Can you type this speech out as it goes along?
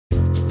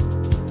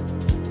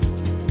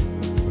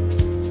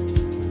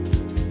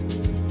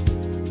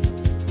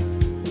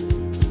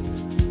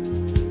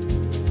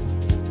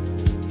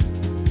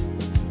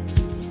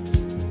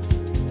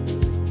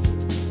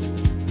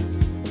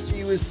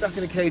stuck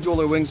in a cage, all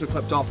her wings were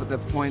clipped off at that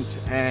point,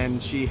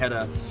 and she had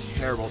a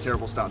terrible,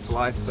 terrible start to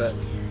life, but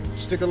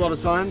she took a lot of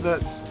time,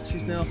 but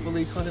she's now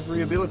fully kind of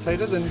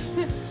rehabilitated and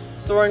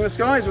soaring the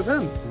skies with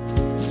him.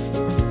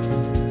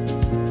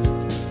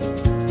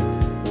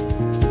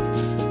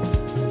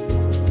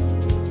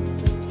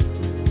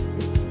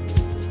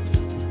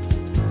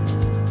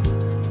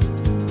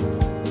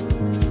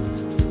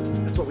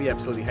 We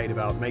absolutely hate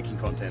about making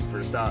content for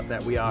a start,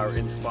 that we are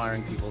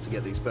inspiring people to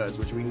get these birds,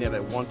 which we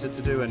never wanted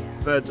to do,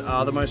 and birds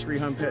are the most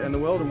rehome pet in the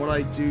world. And what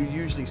I do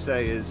usually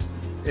say is,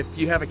 if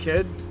you have a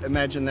kid,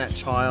 imagine that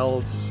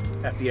child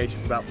at the age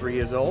of about 3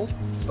 years old,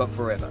 but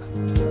forever.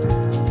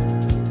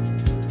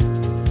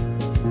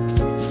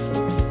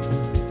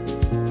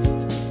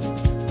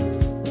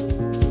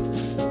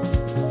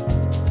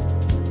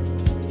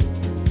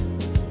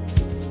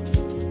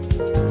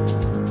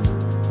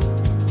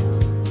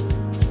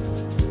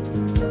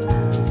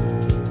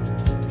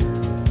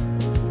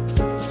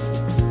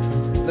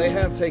 They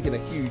have taken a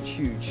huge,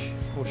 huge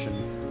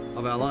portion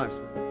of our lives.